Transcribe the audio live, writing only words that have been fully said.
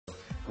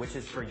which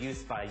is for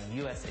use by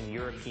U.S. and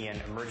European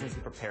emergency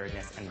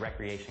preparedness and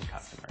recreation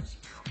customers.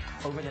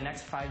 Over the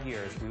next 5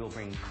 years, we will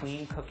bring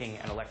clean cooking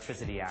and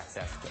electricity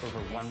access to over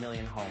 1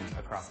 million homes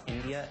across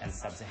India and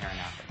sub-Saharan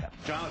Africa.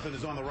 Jonathan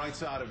is on the right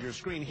side of your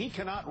screen. He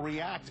cannot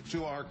react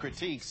to our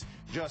critiques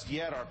just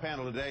yet. Our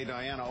panel today,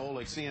 Diana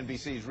Olick,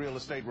 CNBC's real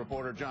estate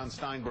reporter, John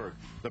Steinberg,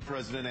 the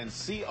president and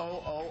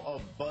COO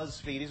of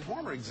BuzzFeed. He's a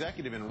former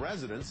executive in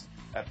residence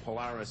at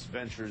Polaris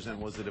Ventures and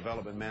was the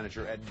development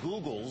manager at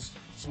Google's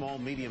Small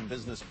Medium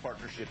Business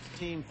Partnerships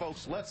team.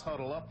 Folks, let's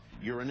huddle up.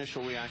 Your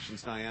initial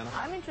reactions, Diana.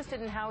 I'm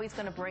interested in how he's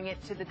going to bring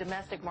it to the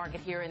domestic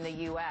market here in the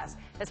U.S.,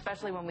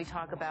 especially when we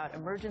talk about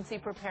emergency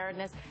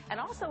preparedness and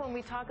also when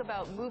we talk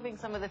about moving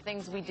some of the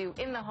things we do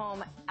in the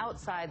home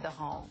outside the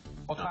home.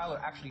 Well, Tyler,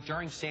 actually,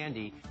 during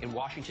Sandy in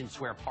Washington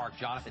Square Park,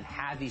 Jonathan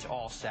had these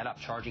all set up,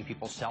 charging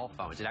people's cell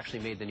phones. It actually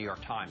made the New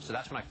York Times. So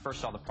that's when I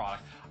first saw the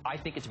product. I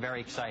think it's very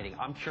exciting.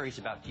 I'm curious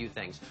about a few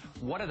things.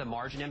 What are the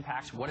margin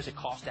impacts? What does it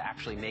cost to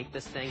actually make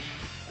this thing?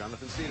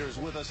 Jonathan Cedar is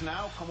with us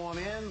now. Come on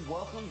in.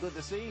 Welcome. Good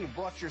to see you. You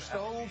brought your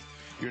stove.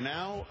 You're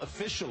now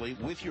officially,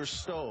 with your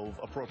stove,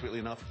 appropriately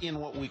enough, in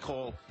what we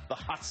call the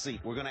hot seat.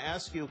 We're going to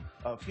ask you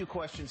a few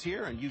questions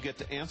here, and you get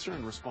to answer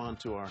and respond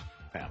to our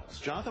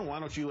panelists. Jonathan, why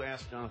don't you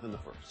ask Jonathan the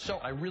first? So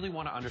I really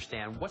want to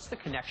understand, what's the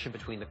connection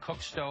between the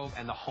cook stove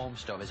and the home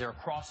stove? Is there a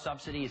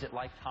cross-subsidy? Is it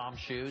like Tom's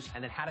Shoes?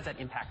 And then how does that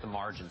impact the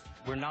margins?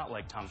 We're not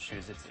like Tom's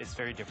Shoes. It's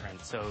very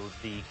different. So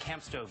the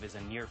camp stove is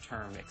a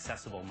near-term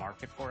accessible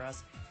market for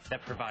us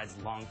that provides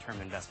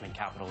long-term investment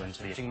capital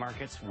into the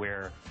markets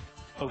where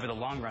over the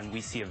long run,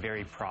 we see a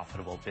very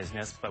profitable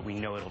business, but we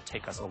know it'll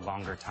take us a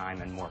longer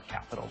time and more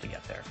capital to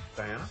get there.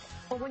 Diana?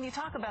 Well, when you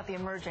talk about the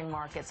emerging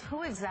markets,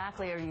 who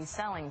exactly are you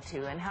selling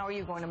to, and how are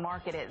you going to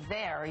market it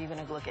there? Are you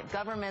going to look at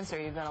governments? Or are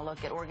you going to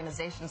look at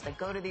organizations that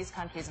go to these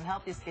countries and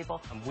help these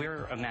people?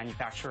 We're a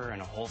manufacturer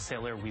and a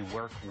wholesaler. We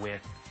work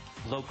with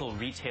local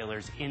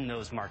retailers in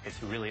those markets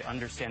who really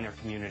understand their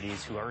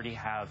communities, who already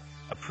have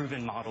a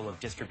proven model of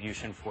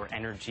distribution for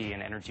energy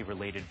and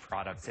energy-related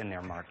products in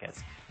their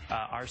markets.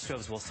 Our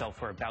stoves will sell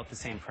for about the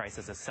same price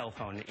as a cell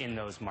phone in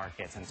those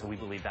markets, and so we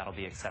believe that'll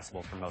be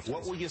accessible for most.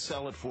 What will you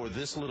sell it for,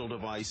 this little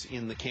device,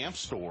 in the camp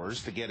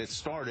stores to get it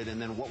started,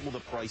 and then what will the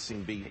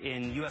pricing be?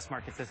 In U.S.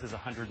 markets, this is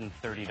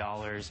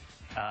 $130.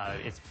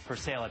 It's for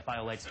sale at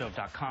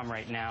biolitestove.com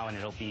right now, and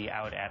it'll be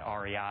out at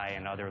REI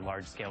and other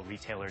large-scale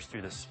retailers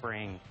through the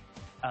spring.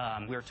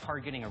 We're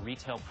targeting a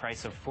retail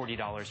price of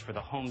 $40 for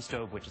the home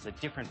stove, which is a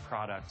different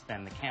product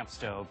than the camp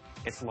stove.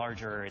 It's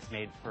larger. It's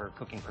made for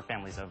cooking for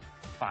families of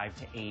 5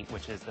 to 8,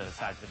 which is the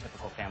size of a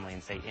typical family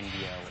in, say,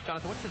 India.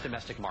 Jonathan, what's the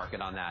domestic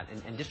market on that?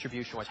 And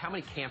distribution-wise, how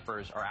many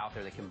campers are out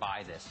there that can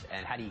buy this,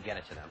 and how do you get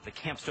it to them? The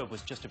camp stove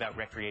was just about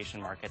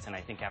recreation markets, and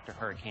I think after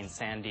Hurricane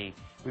Sandy,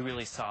 we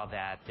really saw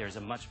that there's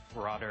a much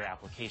broader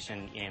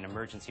application in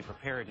emergency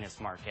preparedness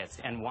markets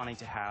and wanting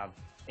to have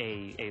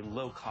a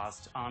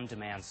low-cost,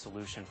 on-demand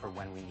solution for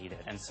when we need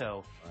it. And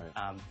so,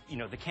 you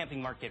know, the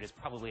camping market is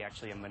probably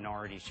actually a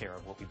minority share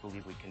of what we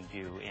believe we can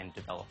do in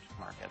developed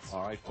markets.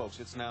 All right, folks,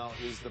 it's now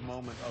is the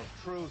moment of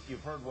truth.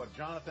 You've heard what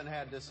Jonathan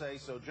had to say.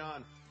 So,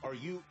 John, are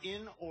you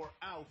in or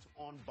out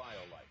on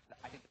Biolite?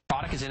 I think the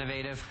product is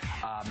innovative.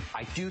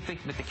 I do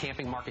think that the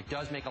camping market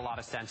does make a lot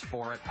of sense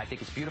for it. I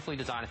think it's beautifully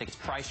designed. I think it's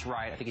priced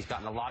right. I think he's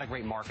gotten a lot of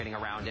great marketing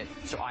around it.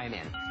 So I am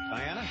in.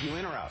 Diana, you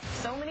in or out?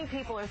 So many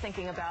people are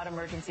thinking about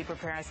emergency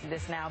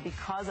preparedness now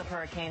because of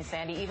Hurricane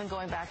Sandy, even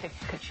going back to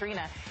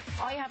Katrina.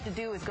 All you have to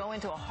do is go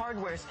into a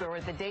hardware store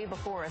the day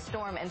before a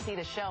storm and see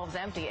the shelves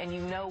empty, and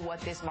you know what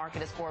this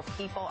market is for.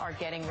 People are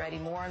getting ready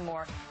more and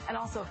more. And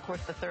also, of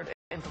course, the third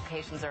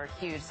implications are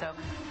huge. So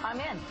I'm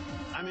in.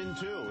 I'm in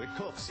too. It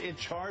cooks, it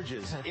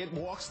charges, it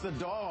walks the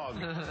dog,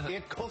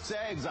 it cooks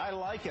eggs. I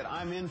like it.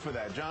 I'm in for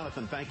that.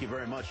 Jonathan, thank you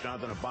very much,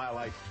 Jonathan of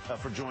Biolite,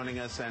 for joining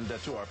us, and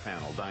to our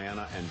panel,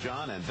 Diana and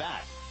John. And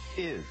that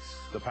is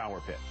the Power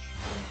Pitch.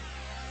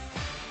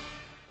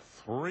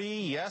 3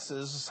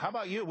 yeses. How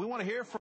about you? We want to hear from